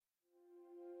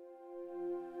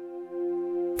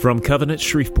From Covenant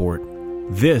Shreveport,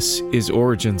 this is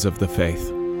Origins of the Faith.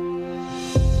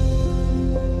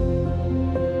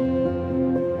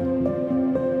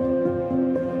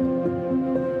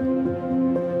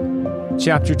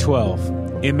 Chapter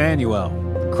 12, Emmanuel,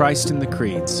 Christ in the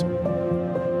Creeds.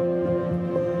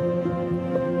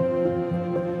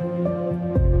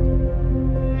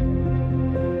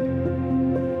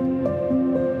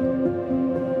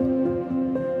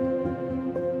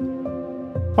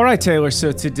 All right, Taylor,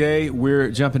 so today we're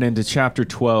jumping into chapter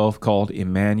 12 called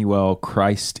Emmanuel,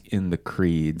 Christ in the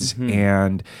Creeds.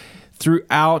 And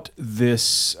throughout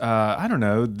this,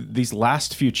 these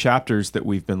last few chapters that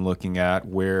we've been looking at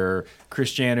where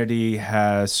Christianity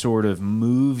has sort of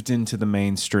moved into the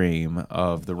mainstream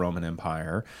of the Roman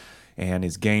Empire and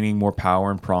is gaining more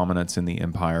power and prominence in the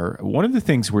empire, one of the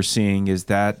things we're seeing is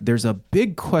that there's a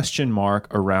big question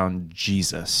mark around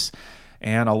Jesus.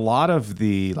 And a lot of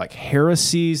the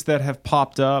heresies that have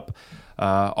popped up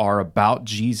are about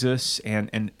Jesus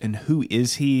and who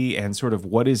is he and sort of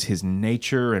what is his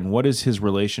nature and what is his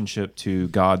relationship to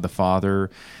God the Father.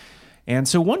 And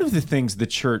so one of the things the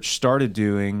church started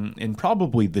doing in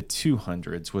probably the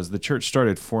 200s was the church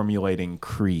started formulating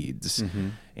creeds.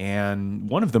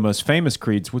 And one of the most famous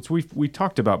creeds, which we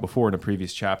talked about before in a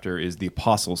previous chapter, is the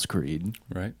Apostles' Creed.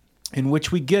 Right. In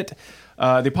which we get,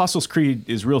 the Apostles' Creed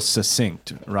is real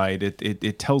succinct, right?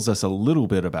 It tells us a little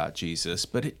bit about Jesus,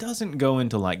 but it doesn't go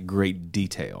into great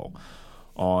detail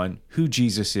on who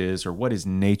Jesus is or what his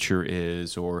nature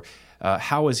is or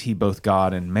how is he both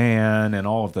God and man and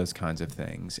all of those kinds of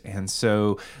things. And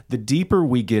so the deeper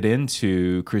we get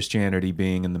into Christianity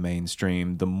being in the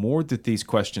mainstream, the more that these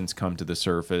questions come to the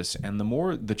surface and the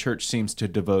more the church seems to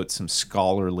devote some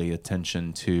scholarly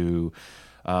attention to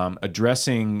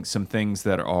addressing some things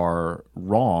that are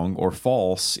wrong or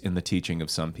false in the teaching of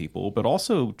some people, but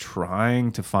also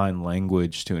trying to find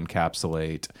language to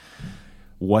encapsulate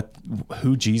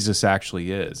who Jesus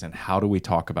actually is and how do we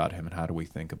talk about him and how do we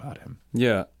think about him.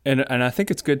 Yeah, and I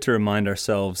think it's good to remind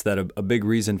ourselves that a big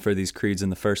reason for these creeds in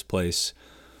the first place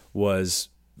was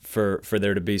for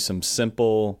there to be some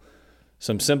simple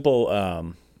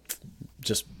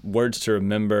just words to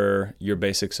remember your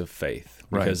basics of faith.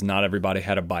 Because not everybody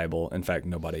had a Bible. In fact,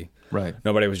 nobody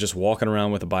was just walking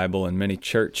around with a Bible, and many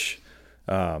church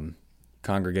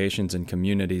congregations and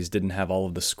communities didn't have all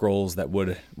of the scrolls that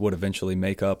would eventually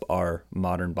make up our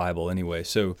modern Bible anyway.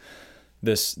 So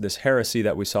this heresy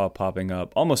that we saw popping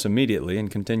up almost immediately and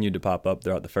continued to pop up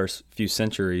throughout the first few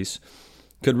centuries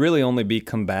could really only be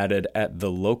combated at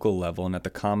the local level and at the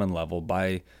common level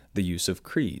by the use of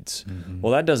creeds.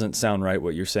 Well, that doesn't sound right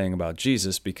what you're saying about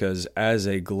Jesus, because as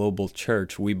a global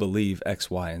church, we believe X,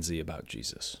 Y, and Z about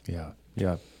Jesus. Yeah,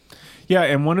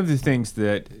 and one of the things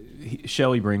that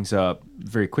Shelley brings up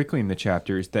very quickly in the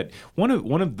chapter is that one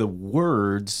of the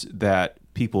words that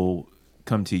people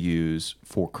come to use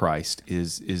for Christ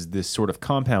is this sort of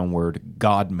compound word,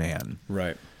 God-man.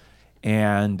 Right.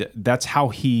 And that's how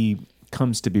he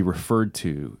comes to be referred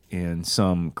to in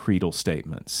some creedal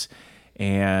statements.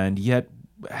 And yet,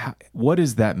 what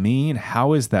does that mean?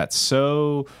 How is that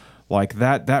so?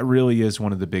 That really is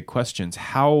one of the big questions.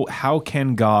 How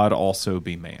can God also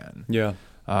be man? Yeah.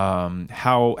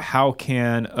 How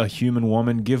can a human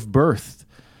woman give birth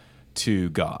to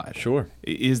God? Sure.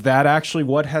 Is that actually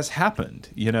what has happened?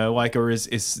 Or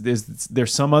is there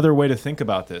some other way to think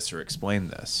about this or explain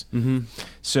this?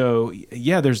 So,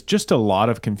 there's just a lot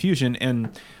of confusion.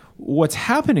 And what's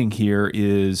happening here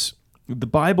is the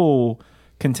Bible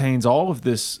contains all of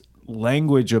this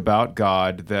language about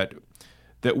God that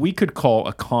we could call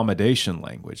accommodation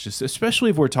language, especially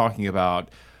if we're talking about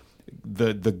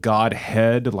the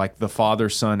Godhead, like the Father,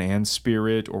 Son, and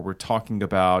Spirit, or we're talking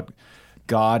about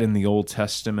God in the Old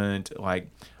Testament.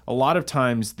 A lot of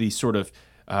times the sort of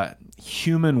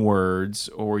human words,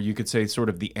 or you could say sort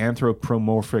of the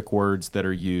anthropomorphic words that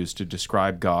are used to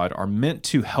describe God, are meant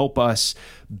to help us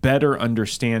better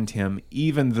understand him,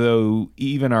 even though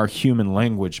even our human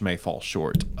language may fall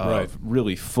short of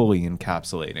really fully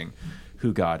encapsulating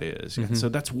who God is. And so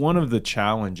that's one of the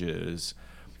challenges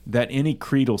that any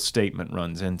creedal statement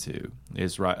runs into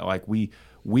is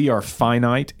we are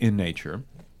finite in nature,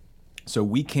 so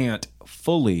we can't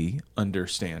fully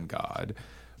understand God.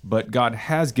 But God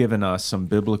has given us some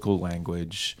biblical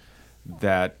language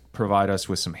that provide us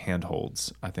with some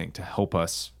handholds, I think, to help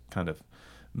us kind of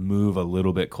move a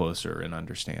little bit closer in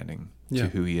understanding to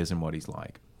who he is and what he's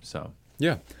like. So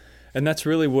yeah, and that's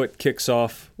really what kicks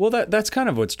off. Well, that's kind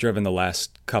of what's driven the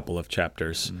last couple of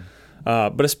chapters,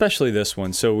 but especially this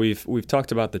one. So we've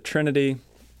talked about the Trinity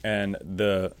and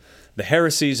the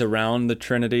heresies around the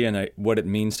Trinity and what it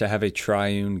means to have a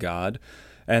triune God.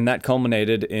 And that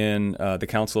culminated in the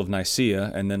Council of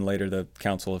Nicaea and then later the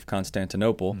Council of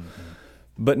Constantinople.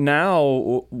 But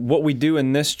now what we do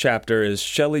in this chapter is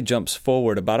Shelley jumps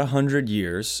forward about 100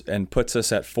 years and puts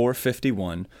us at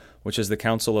 451, which is the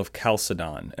Council of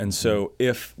Chalcedon. And so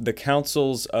if the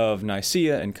councils of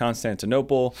Nicaea and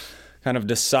Constantinople kind of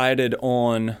decided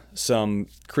on some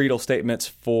creedal statements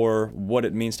for what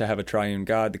it means to have a triune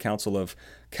God, the Council of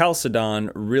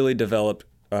Chalcedon really developed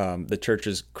the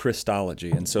church's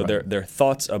Christology. And so their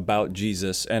thoughts about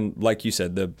Jesus, and like you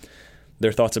said,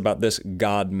 their thoughts about this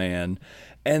God-man,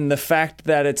 and the fact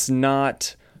that it's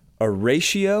not a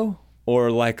ratio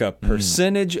or like a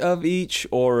percentage of each,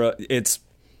 or it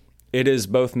is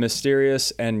both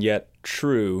mysterious and yet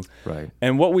true. Right.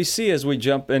 And what we see as we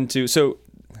jump into, so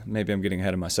maybe I'm getting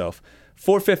ahead of myself.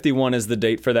 451 is the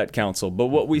date for that council, but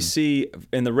what we see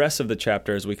in the rest of the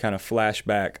chapter as we kind of flash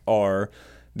back are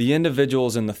the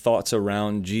individuals and the thoughts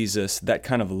around Jesus that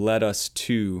kind of led us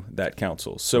to that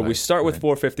council. So we start with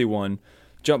 451,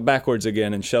 jump backwards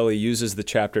again, and Shelley uses the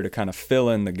chapter to kind of fill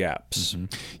in the gaps.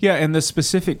 Yeah, and the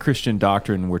specific Christian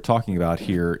doctrine we're talking about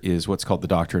here is what's called the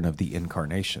doctrine of the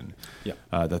incarnation. Yeah.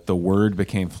 That the Word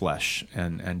became flesh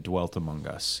and dwelt among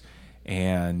us.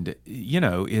 And,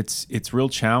 it's real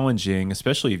challenging,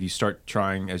 especially if you start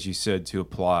trying, as you said, to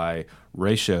apply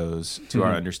ratios to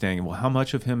our understanding. Well, how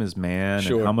much of him is man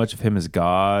and how much of him is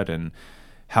God? And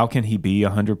how can he be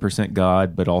 100%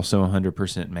 God but also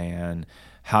 100% man?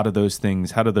 How do those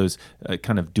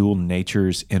kind of dual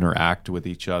natures interact with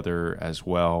each other as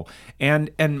well? And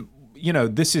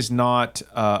this is not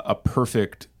a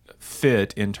perfect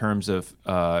fit in terms of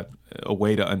a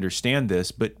way to understand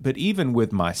this, but even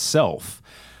with myself,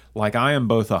 like I am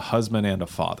both a husband and a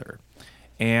father,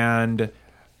 and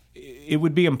it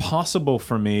would be impossible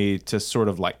for me to sort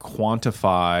of like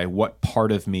quantify what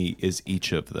part of me is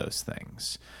each of those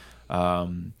things.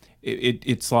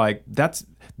 It's like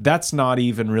that's not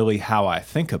even really how I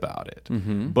think about it.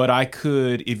 But I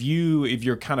could, if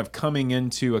you're kind of coming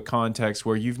into a context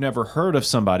where you've never heard of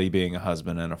somebody being a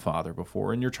husband and a father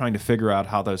before, and you're trying to figure out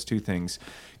how those two things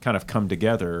kind of come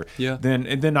together,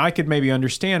 then I could maybe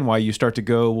understand why you start to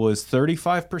go, well, is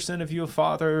 35% of you a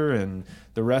father and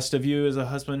the rest of you is a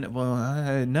husband?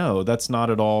 Well, no, that's not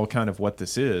at all kind of what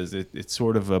this is. It's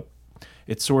sort of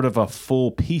a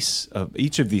full piece of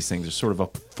each of these things is sort of a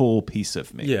full piece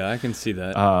of me. Yeah, I can see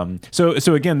that.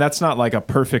 So again, that's not like a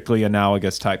perfectly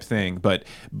analogous type thing, but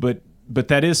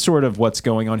that is sort of what's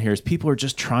going on here. Is people are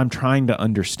just trying to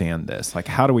understand this. Like,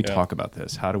 how do we talk about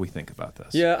this? How do we think about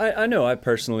this? Yeah, I know. I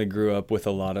personally grew up with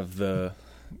a lot of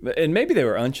and maybe they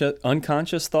were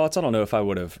unconscious thoughts. I don't know if I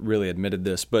would have really admitted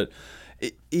this, but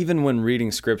even when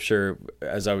reading scripture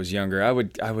as I was younger, I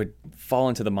would fall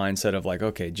into the mindset of like,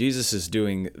 okay, Jesus is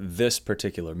doing this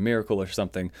particular miracle or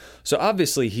something. So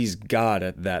obviously he's God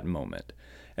at that moment.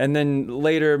 And then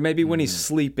later, maybe when he's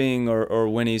sleeping or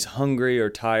when he's hungry or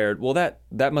tired, well,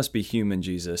 that must be human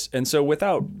Jesus. And so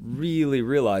without really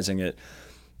realizing it,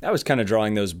 I was kind of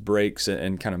drawing those breaks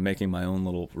and kind of making my own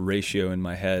little ratio in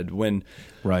my head when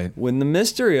the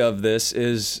mystery of this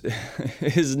is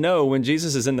when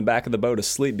Jesus is in the back of the boat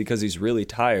asleep because he's really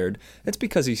tired, it's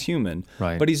because he's human.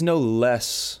 Right. But he's no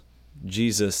less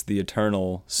Jesus, the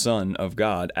eternal Son of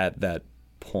God at that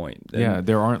point. And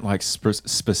there aren't like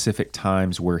specific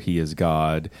times where he is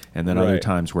God and then other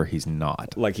times where he's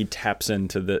not. Like he taps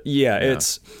into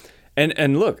it's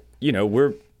and look,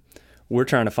 we're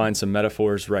trying to find some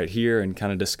metaphors right here and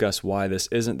kind of discuss why this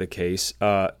isn't the case.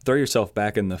 Throw yourself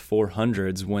back in the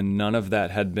 400s when none of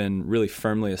that had been really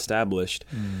firmly established.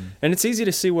 And it's easy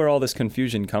to see where all this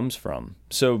confusion comes from.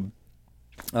 So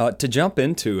to jump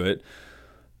into it,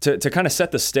 to kind of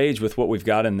set the stage with what we've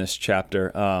got in this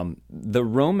chapter, the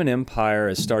Roman Empire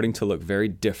is starting to look very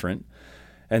different.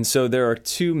 And so there are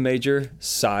two major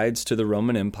sides to the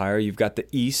Roman Empire. You've got the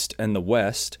East and the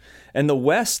West. And the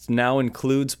West now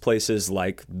includes places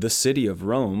like the city of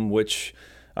Rome, which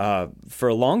for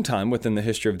a long time within the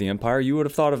history of the empire, you would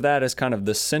have thought of that as kind of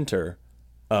the center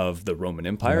of the Roman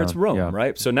Empire. It's Rome,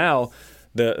 right? So now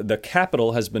the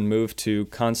capital has been moved to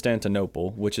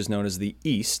Constantinople, which is known as the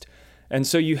East. And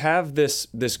so you have this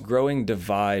growing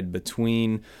divide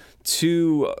between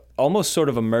two almost sort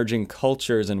of emerging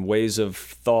cultures and ways of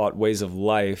thought, ways of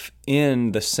life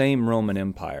in the same Roman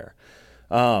Empire.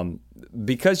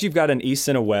 Because you've got an East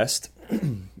and a West,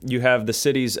 you have the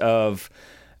cities of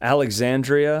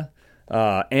Alexandria,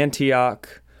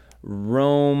 Antioch,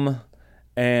 Rome,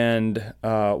 and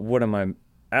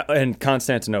and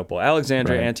Constantinople.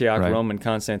 Alexandria, Antioch, Rome, and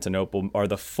Constantinople are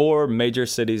the four major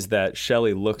cities that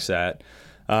Shelley looks at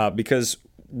because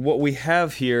what we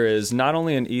have here is not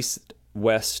only an East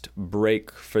east-west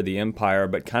break for the empire,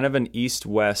 but kind of an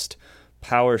east-west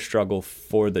power struggle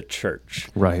for the church.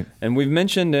 Right. And we've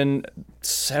mentioned in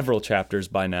several chapters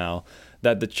by now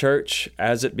that the church,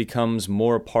 as it becomes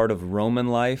more a part of Roman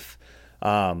life,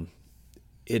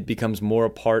 it becomes more a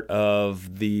part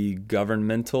of the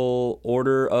governmental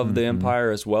order of the empire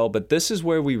as well. But this is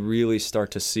where we really start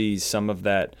to see some of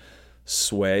that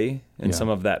sway and some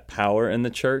of that power in the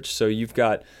church. So you've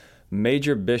got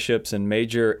major bishops and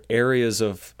major areas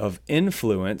of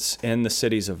influence in the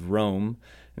cities of Rome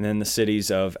and then the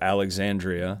cities of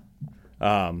Alexandria,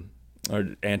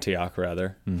 or Antioch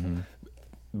rather.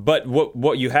 But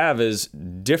what you have is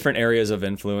different areas of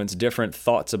influence, different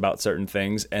thoughts about certain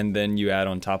things, and then you add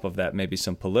on top of that maybe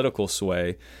some political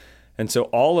sway. And so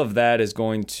all of that is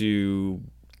going to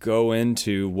go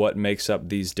into what makes up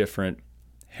these different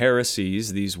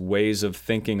heresies, these ways of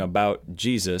thinking about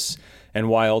Jesus, and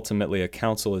why ultimately a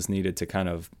council is needed to kind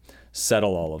of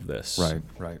settle all of this.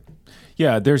 Right.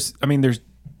 Yeah, there's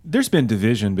been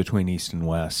division between East and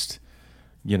West,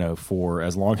 for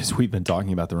as long as we've been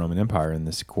talking about the Roman Empire in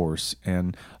this course.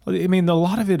 And I mean, a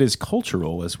lot of it is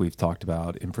cultural, as we've talked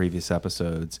about in previous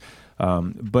episodes.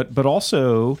 But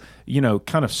also,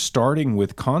 kind of starting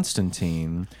with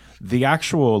Constantine, the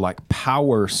actual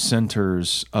power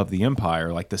centers of the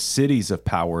empire, like the cities of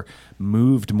power,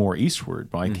 moved more eastward.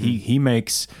 Like he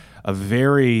makes a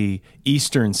very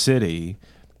eastern city,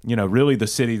 really the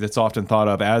city that's often thought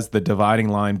of as the dividing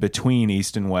line between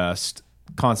East and West,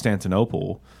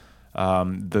 Constantinople,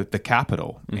 the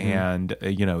capital, and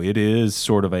it is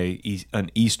sort of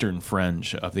an eastern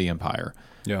fringe of the empire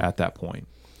at that point.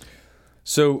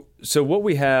 So what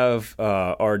we have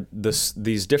are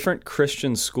these different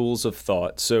Christian schools of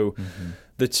thought. So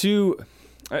the two,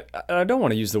 I don't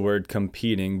want to use the word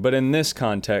competing, but in this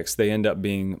context, they end up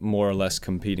being more or less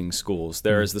competing schools.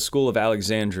 There is the school of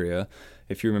Alexandria,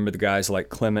 if you remember the guys like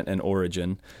Clement and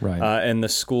Origen, and the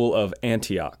school of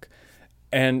Antioch.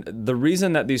 And the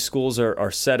reason that these schools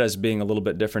are set as being a little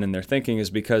bit different in their thinking is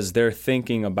because their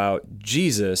thinking about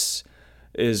Jesus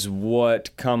is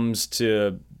what comes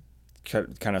to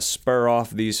kind of spur off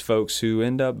these folks who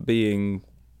end up being,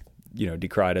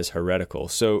 decried as heretical.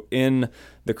 So in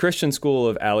the Christian school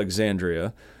of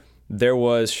Alexandria, there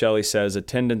was, Shelley says, a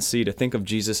tendency to think of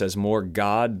Jesus as more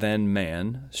God than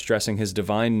man, stressing his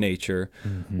divine nature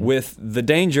with the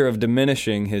danger of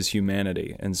diminishing his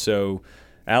humanity. And so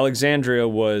Alexandria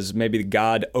was maybe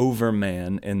God over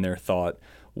man in their thought,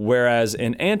 whereas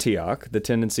in Antioch, the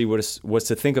tendency was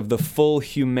to think of the full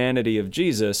humanity of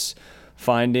Jesus,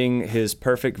 finding his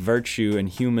perfect virtue and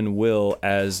human will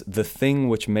as the thing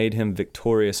which made him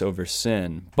victorious over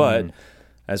sin. But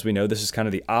as we know, this is kind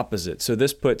of the opposite. So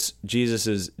this puts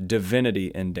Jesus'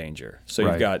 divinity in danger. So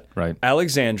you've got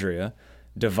Alexandria,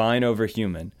 divine over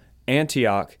human,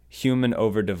 Antioch, human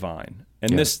over divine.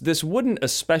 And this wouldn't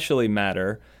especially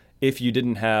matter if you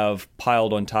didn't have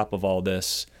piled on top of all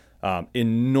this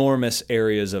enormous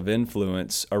areas of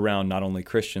influence around not only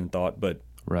Christian thought, but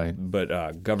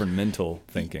governmental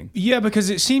thinking. Yeah,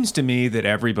 because it seems to me that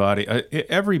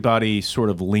everybody sort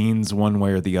of leans one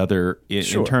way or the other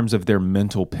in terms of their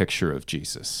mental picture of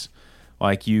Jesus.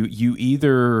 Like you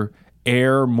either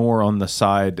err more on the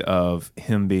side of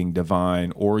him being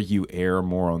divine, or you err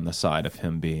more on the side of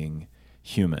him being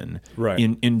human. Right.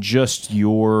 In just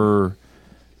your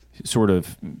sort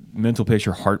of mental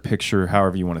picture, heart picture,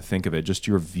 however you want to think of it, just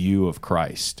your view of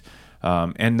Christ.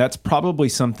 And that's probably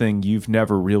something you've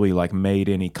never really made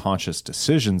any conscious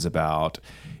decisions about.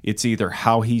 It's either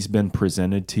how he's been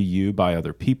presented to you by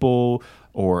other people,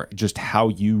 or just how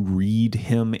you read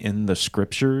him in the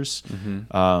scriptures.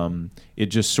 It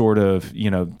just sort of,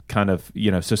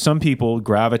 so some people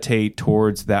gravitate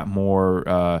towards that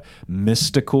more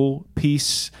mystical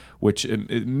piece, which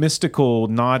mystical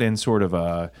not in sort of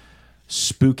a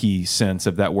spooky sense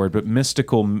of that word, but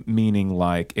mystical meaning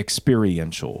like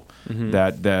experiential,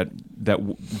 that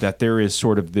there is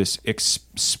sort of this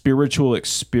spiritual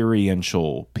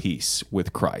experiential piece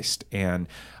with Christ. And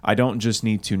I don't just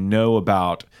need to know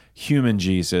about human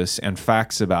Jesus and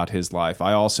facts about his life.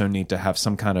 I also need to have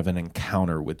some kind of an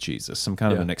encounter with Jesus, some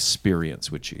kind of an experience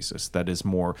with Jesus that is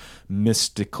more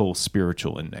mystical,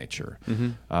 spiritual in nature.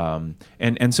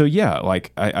 And so,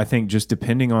 I think just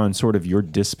depending on sort of your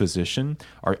disposition,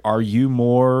 are you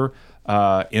more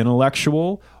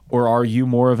intellectual, or are you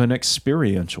more of an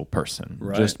experiential person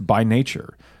just by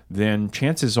nature? Then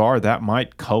chances are that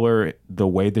might color the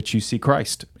way that you see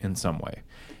Christ in some way.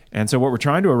 And so what we're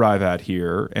trying to arrive at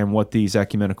here, and what these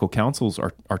ecumenical councils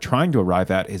are trying to arrive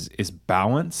at, is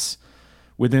balance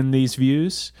within these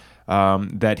views,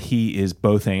 that he is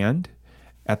both and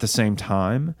at the same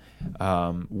time,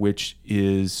 which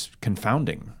is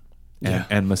confounding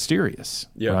and mysterious,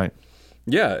 right?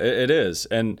 Yeah, it is.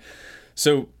 And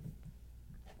so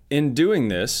in doing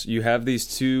this, you have these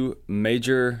two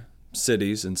major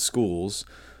cities and schools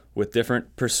with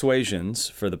different persuasions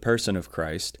for the person of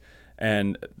Christ,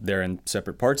 and they're in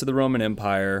separate parts of the Roman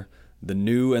Empire, the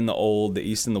new and the old, the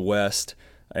east and the west.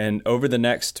 And over the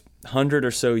next 100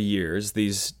 or so years,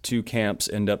 these two camps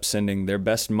end up sending their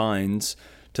best minds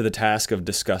to the task of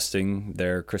discussing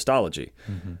their Christology.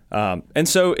 And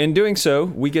so in doing so,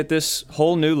 we get this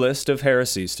whole new list of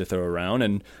heresies to throw around,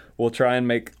 and we'll try and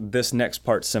make this next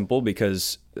part simple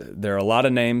because there are a lot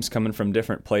of names coming from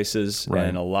different places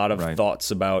and a lot of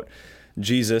thoughts about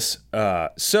Jesus.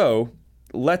 So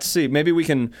let's see. Maybe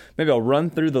I'll run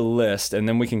through the list and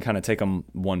then we can kind of take them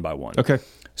one by one. Okay.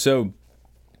 So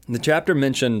the chapter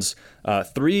mentions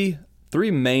three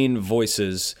main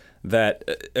voices that,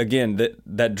 again,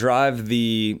 that drive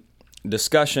the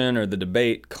discussion or the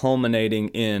debate culminating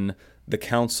in the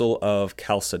Council of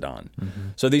Chalcedon.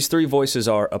 So these three voices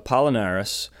are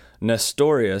Apollinaris,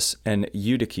 Nestorius, and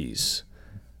Eutyches.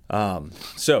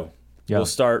 We'll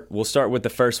start with the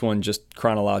first one just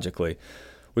chronologically.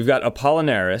 We've got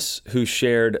Apollinaris, who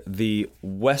shared the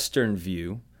Western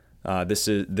view,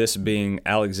 this being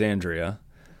Alexandria,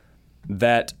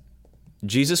 that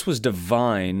Jesus was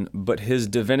divine, but his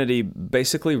divinity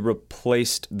basically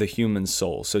replaced the human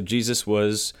soul. So Jesus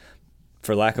was,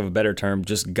 for lack of a better term,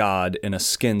 just God in a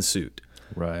skin suit.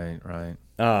 Right.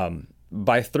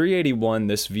 By 381,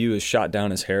 this view is shot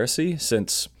down as heresy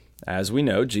since, as we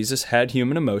know, Jesus had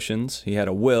human emotions. He had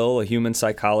a will, a human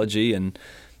psychology, and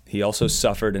he also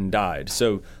suffered and died.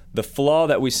 So the flaw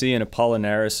that we see in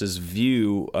Apollinaris'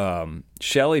 view,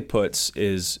 Shelley puts,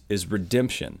 is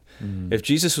redemption. If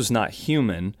Jesus was not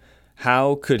human,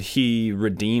 how could he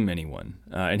redeem anyone?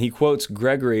 And he quotes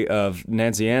Gregory of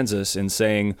Nazianzus in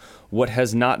saying, "What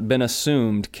has not been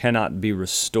assumed cannot be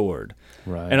restored."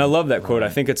 Right. And I love that quote. I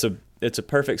think it's a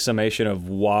perfect summation of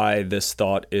why this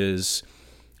thought is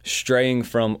straying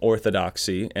from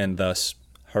orthodoxy and thus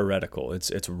heretical.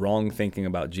 It's wrong thinking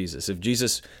about Jesus. If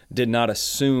Jesus did not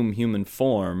assume human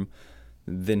form,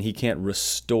 then he can't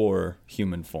restore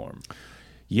human form.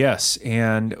 Yes,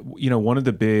 and one of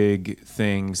the big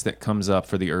things that comes up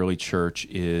for the early church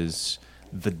is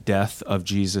the death of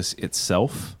Jesus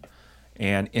itself.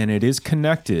 And it is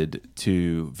connected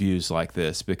to views like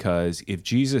this because if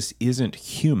Jesus isn't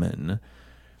human,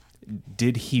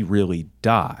 did he really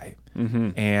die?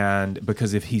 And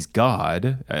because if he's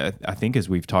God, I think as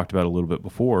we've talked about a little bit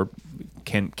before,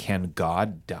 can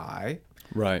God die?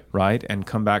 Right? And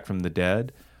come back from the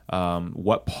dead?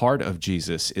 What part of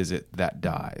Jesus is it that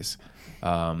dies?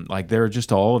 There are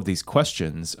just all of these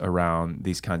questions around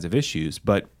these kinds of issues.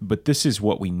 But this is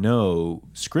what we know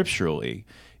scripturally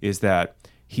is that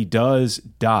he does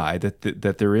die,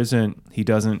 that there isn't, he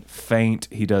doesn't faint,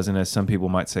 he doesn't, as some people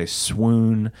might say,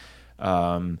 swoon.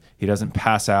 He doesn't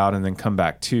pass out and then come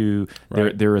back to.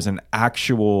 There is an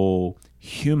actual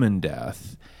human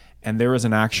death, and there is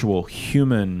an actual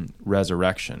human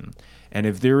resurrection. And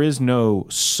if there is no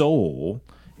soul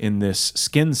in this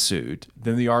skin suit,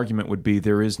 then the argument would be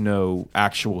there is no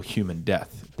actual human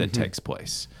death that takes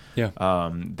place. Yeah.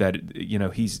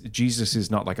 Jesus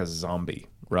is not like a zombie,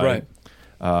 right?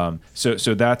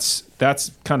 So that's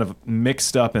kind of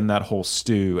mixed up in that whole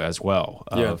stew as well.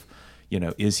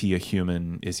 Is he a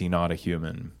human? Is he not a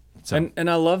human? So. And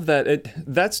I love that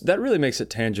that really makes it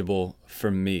tangible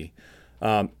for me.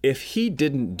 If he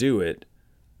didn't do it,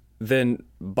 then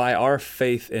by our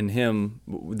faith in him,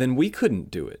 then we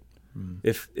couldn't do it.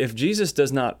 If Jesus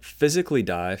does not physically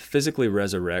die, physically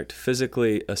resurrect,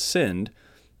 physically ascend,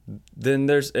 then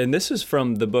and this is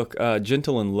from the book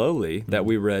Gentle and Lowly that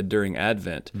we read during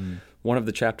Advent. One of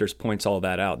the chapters points all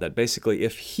that out, that basically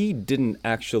if he didn't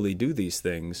actually do these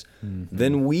things,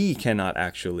 then we cannot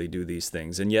actually do these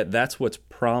things. And yet that's what's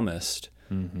promised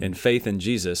in faith in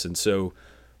Jesus. And so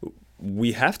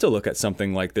we have to look at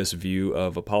something like this view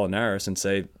of Apollinaris and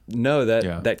say, no,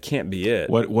 that can't be it.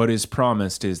 What is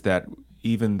promised is that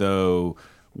even though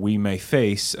we may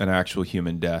face an actual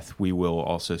human death, we will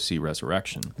also see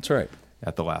resurrection. That's right.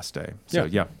 At the last day. So,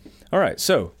 yeah. All right.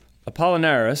 So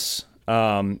Apollinaris,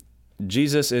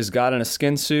 Jesus is God in a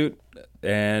skin suit,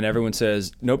 and everyone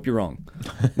says, nope, you're wrong.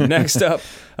 Next up,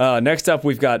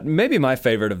 we've got maybe my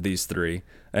favorite of these three,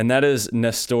 and that is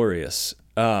Nestorius,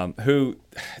 who,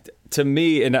 to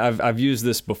me, and I've used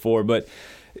this before, but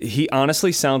he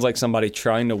honestly sounds like somebody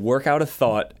trying to work out a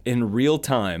thought in real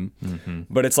time,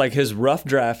 but it's like his rough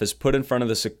draft is put in front of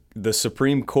the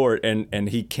Supreme Court, and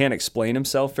he can't explain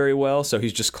himself very well, so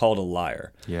he's just called a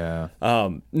liar. Yeah.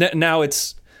 Now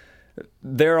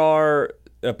there are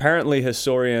apparently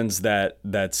historians that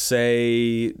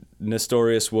say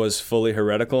Nestorius was fully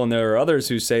heretical, and there are others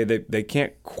who say they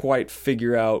can't quite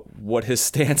figure out what his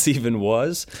stance even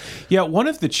was. Yeah, one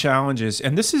of the challenges,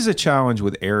 and this is a challenge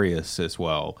with Arius as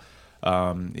well,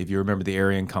 if you remember the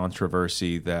Arian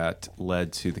controversy that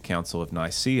led to the Council of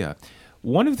Nicaea,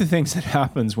 one of the things that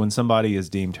happens when somebody is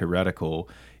deemed heretical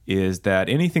is that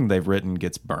anything they've written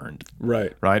gets burned.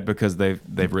 Right. Right? Because they've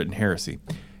written heresy.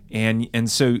 And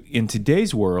so in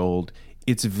today's world,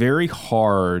 it's very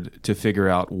hard to figure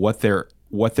out what their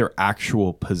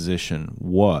actual position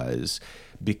was,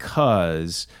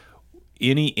 because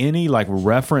any like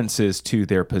references to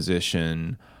their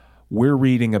position we're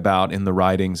reading about in the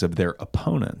writings of their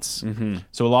opponents.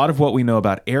 So a lot of what we know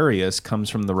about Arius comes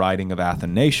from the writing of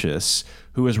Athanasius,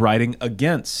 who is writing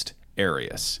against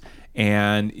Arius.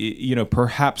 And, you know,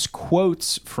 perhaps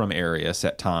quotes from Arius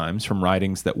at times from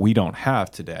writings that we don't have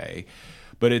today.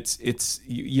 But it's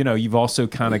you know, you've also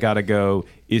kind of got to go,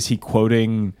 is he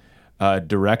quoting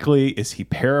directly? Is he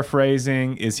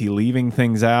paraphrasing? Is he leaving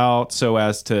things out so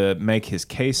as to make his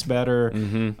case better?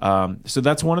 So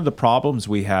that's one of the problems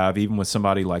we have, even with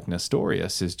somebody like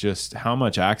Nestorius, is just how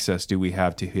much access do we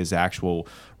have to his actual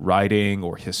writing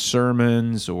or his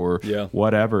sermons or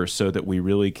whatever, so that we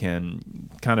really can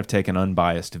kind of take an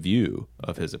unbiased view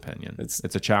of his opinion. It's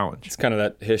a challenge. It's kind of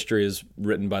that history is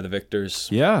written by the victors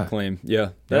claim.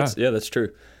 That's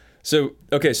true. So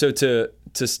to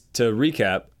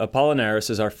recap, Apollinaris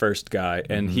is our first guy,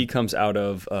 and he comes out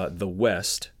of the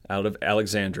West, out of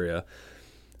Alexandria.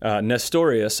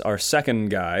 Nestorius, our second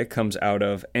guy, comes out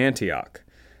of Antioch.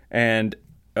 And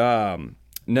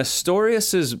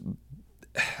Nestorius is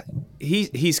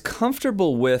he's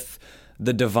comfortable with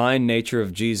the divine nature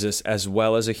of Jesus as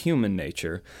well as a human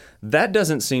nature. That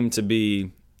doesn't seem to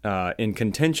be in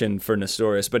contention for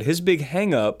Nestorius, but his big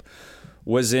hang-up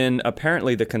was in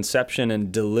apparently the conception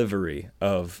and delivery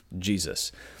of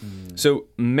Jesus. So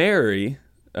Mary,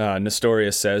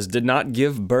 Nestorius says, did not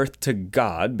give birth to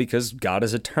God because God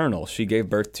is eternal. She gave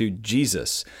birth to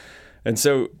Jesus. And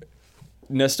so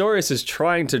Nestorius is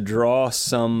trying to draw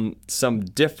some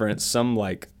difference,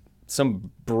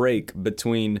 some break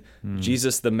between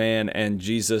Jesus the man and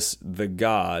Jesus the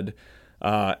God.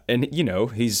 And, you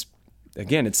know,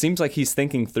 it seems like he's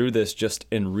thinking through this just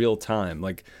in real time.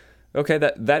 Like, okay,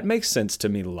 that makes sense to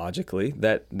me logically,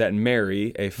 that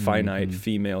Mary, a finite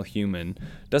female human,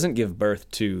 doesn't give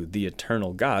birth to the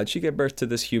eternal God. She gave birth to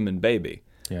this human baby.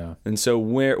 Yeah. And so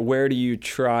where do you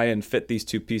try and fit these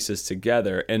two pieces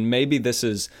together? And maybe this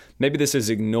is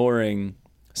ignoring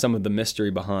some of the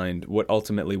mystery behind what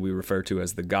ultimately we refer to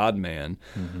as the God-man.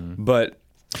 But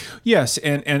yes,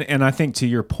 and I think to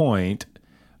your point,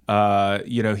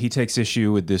 you know, he takes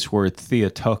issue with this word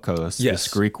Theotokos, this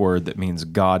Greek word that means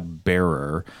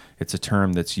God-bearer. It's a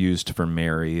term that's used for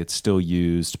Mary. It's still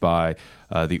used by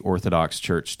the Orthodox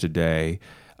Church today.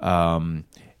 And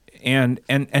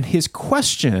his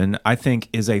question, I think,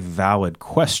 is a valid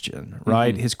question,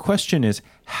 right? His question is,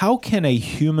 how can a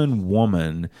human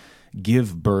woman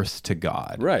give birth to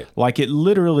God? Right. Like, it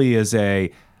literally is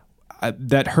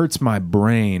that hurts my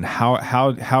brain.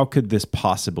 How could this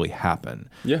possibly happen?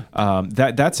 Yeah.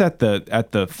 That's at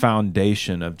the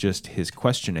foundation of just his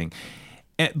questioning.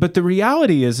 But the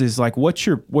reality is like what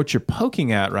you're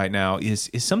poking at right now is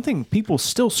something people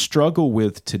still struggle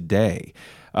with today.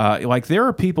 Like, there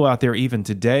are people out there even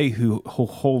today who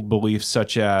hold beliefs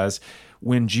such as,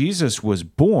 when Jesus was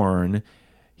born,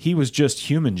 he was just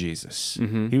human Jesus.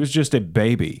 He was just a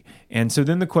baby. And so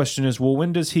then the question is, well,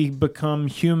 when does he become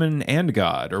human and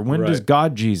God? Or when does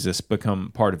God Jesus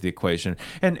become part of the equation?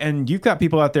 And you've got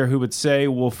people out there who would say,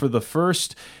 well, for the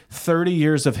first 30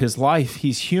 years of his life,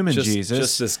 he's human Jesus.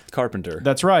 Just this carpenter.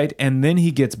 That's right. And then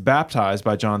he gets baptized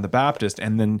by John the Baptist.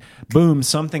 And then, boom,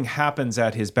 something happens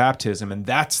at his baptism. And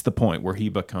that's the point where he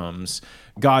becomes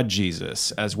God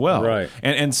Jesus as well. Right.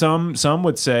 And some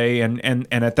would say, and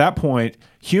at that point,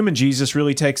 human Jesus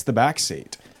really takes the back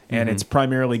seat. And it's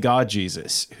primarily God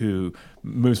Jesus who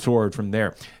moves forward from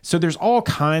there. So there's all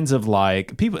kinds of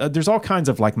there's all kinds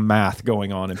of math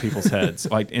going on in people's heads,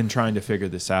 like in trying to figure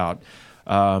this out.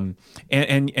 And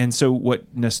so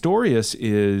what Nestorius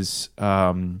is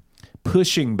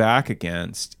pushing back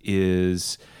against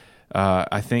is,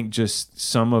 I think, just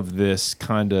some of this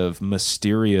kind of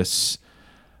mysterious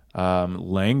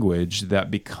language that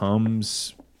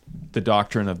becomes the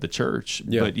doctrine of the church.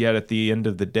 Yeah. But yet at the end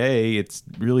of the day, it's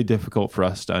really difficult for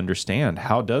us to understand,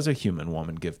 how does a human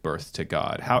woman give birth to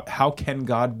God? How can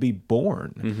God be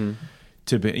born?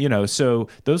 To be, so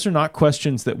those are not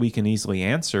questions that we can easily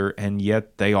answer, and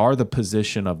yet they are the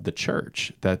position of the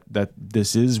church, that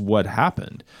this is what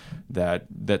happened.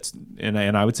 That's and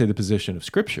I would say the position of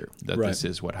Scripture, that this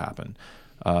is what happened.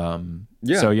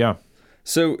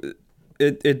 So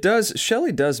it does.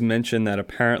 Shelley does mention that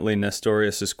apparently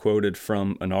Nestorius is quoted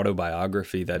from an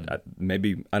autobiography that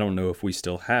maybe, I don't know if we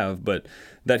still have, but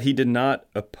that he did not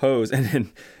oppose.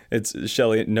 And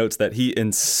Shelley notes that he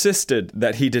insisted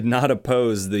that he did not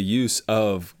oppose the use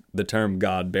of the term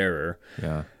God bearer.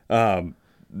 Yeah.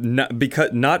 Not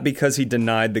because he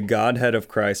denied the Godhead of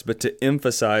Christ, but to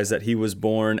emphasize that he was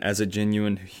born as a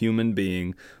genuine human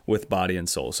being with body and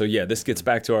soul. So yeah, this gets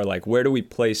back to our where do we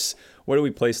place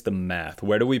the math?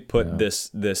 Where do we put this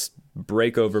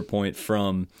breakover point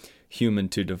from human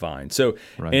to divine? So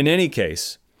in any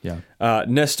case,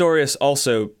 Nestorius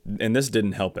also, and this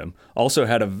didn't help him, also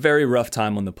had a very rough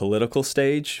time on the political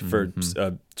stage for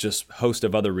just a host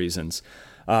of other reasons.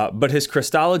 But his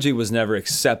Christology was never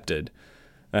accepted.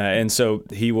 And so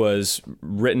he was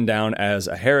written down as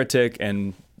a heretic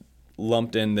and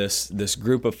lumped in this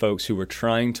group of folks who were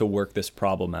trying to work this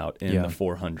problem out in the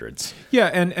 400s. Yeah,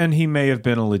 and he may have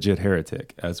been a legit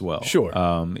heretic as well. Sure.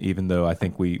 Even though I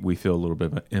think we feel a little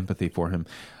bit of empathy for him.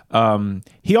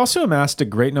 He also amassed a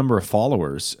great number of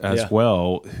followers as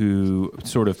well, who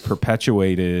sort of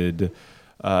perpetuated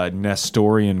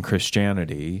Nestorian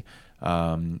Christianity.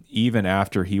 Even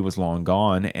after he was long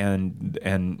gone,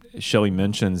 and Shelley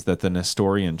mentions that the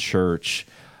Nestorian Church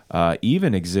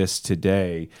even exists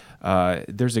today.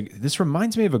 This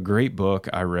reminds me of a great book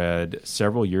I read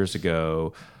several years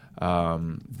ago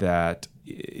that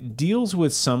deals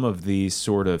with some of these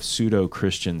sort of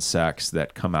pseudo-Christian sects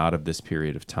that come out of this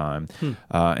period of time.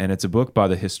 And it's a book by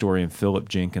the historian Philip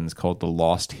Jenkins called The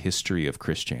Lost History of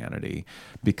Christianity,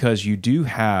 because you do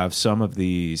have some of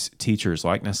these teachers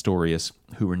like Nestorius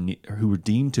who were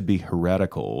deemed to be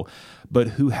heretical, but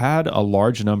who had a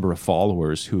large number of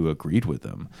followers who agreed with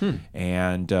them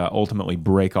and ultimately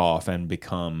break off and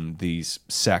become these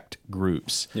sect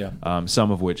groups,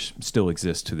 some of which still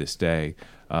exist to this day.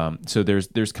 So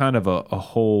there's kind of a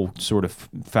whole sort of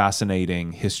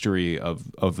fascinating history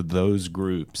of those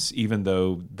groups, even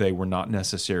though they were not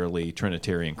necessarily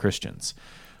Trinitarian Christians,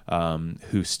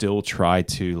 who still try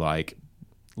to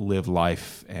live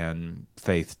life and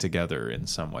faith together in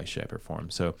some way, shape, or form.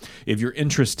 So if you're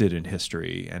interested in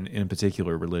history, and in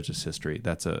particular religious history,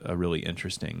 that's a really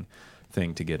interesting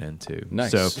thing to get into.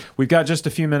 Nice. So we've got just a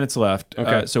few minutes left.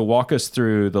 Okay. So walk us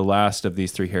through the last of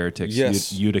these three heretics,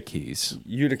 Eutyches.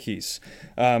 Eutyches.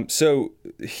 So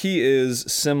he is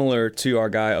similar to our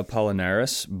guy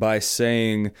Apollinaris by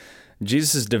saying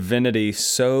Jesus' divinity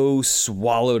so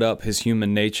swallowed up his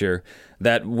human nature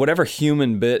that whatever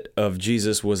human bit of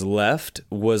Jesus was left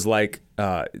was like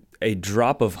a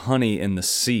drop of honey in the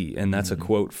sea. And that's a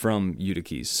quote from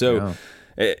Eutyches. So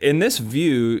in this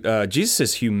view,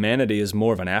 Jesus' humanity is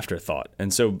more of an afterthought.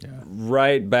 And so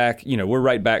right back, we're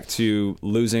right back to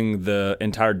losing the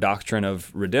entire doctrine of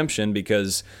redemption,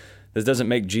 because this doesn't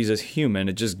make Jesus human.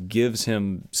 It just gives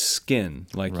him skin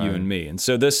like you and me. And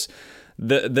so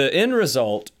the end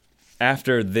result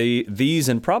after these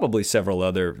and probably several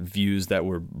other views that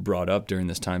were brought up during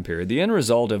this time period, the end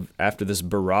result after this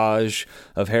barrage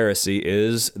of heresy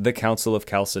is the Council of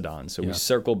Chalcedon. So we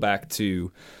circle back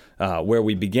to where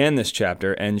we began this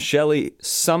chapter, and Shelley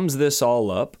sums this all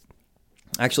up.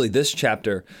 Actually, this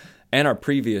chapter and our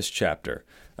previous chapter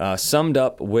summed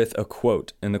up with a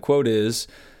quote, and the quote is,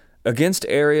 "Against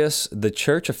Arius, the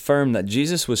church affirmed that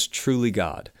Jesus was truly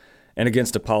God, and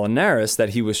against Apollinaris that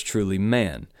he was truly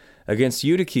man. Against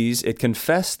Eutyches, it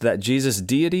confessed that Jesus'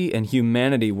 deity and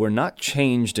humanity were not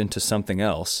changed into something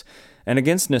else, and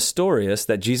against Nestorius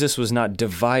that Jesus was not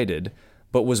divided,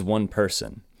 but was one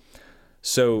person."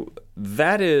 So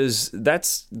that's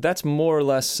more or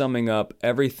less summing up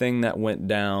everything that went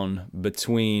down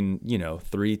between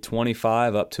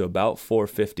 325 up to about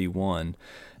 451,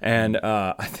 and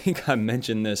I think I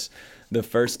mentioned this the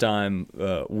first time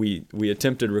we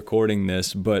attempted recording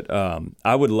this, but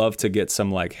I would love to get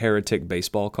some heretic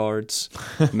baseball cards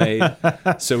made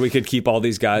so we could keep all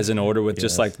these guys in order with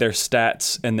just their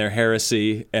stats and their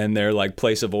heresy and their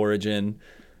place of origin,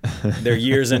 their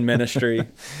years in ministry.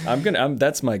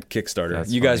 That's my Kickstarter.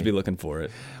 That's you guys funny. be looking for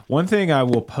it. One thing I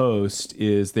will post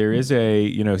is there is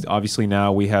obviously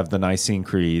now we have the Nicene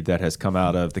Creed that has come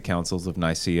out of the councils of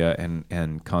Nicaea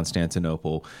and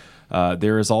Constantinople.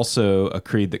 There is also a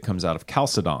creed that comes out of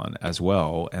Chalcedon as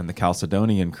well, and the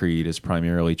Chalcedonian Creed is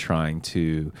primarily trying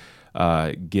to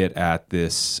get at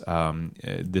this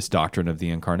this doctrine of the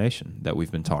incarnation that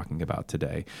we've been talking about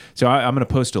today. So I'm going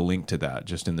to post a link to that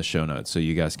just in the show notes so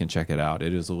you guys can check it out.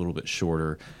 It is a little bit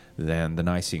shorter than the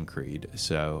Nicene Creed.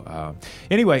 So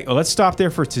anyway, let's stop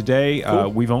there for today.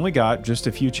 Cool. We've only got just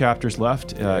a few chapters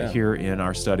left here in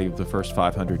our study of the first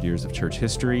 500 years of church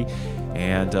history,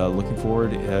 and looking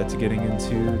forward to getting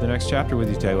into the next chapter with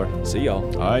you, Taylor. See y'all.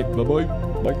 All right, bye-bye.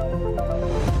 Bye.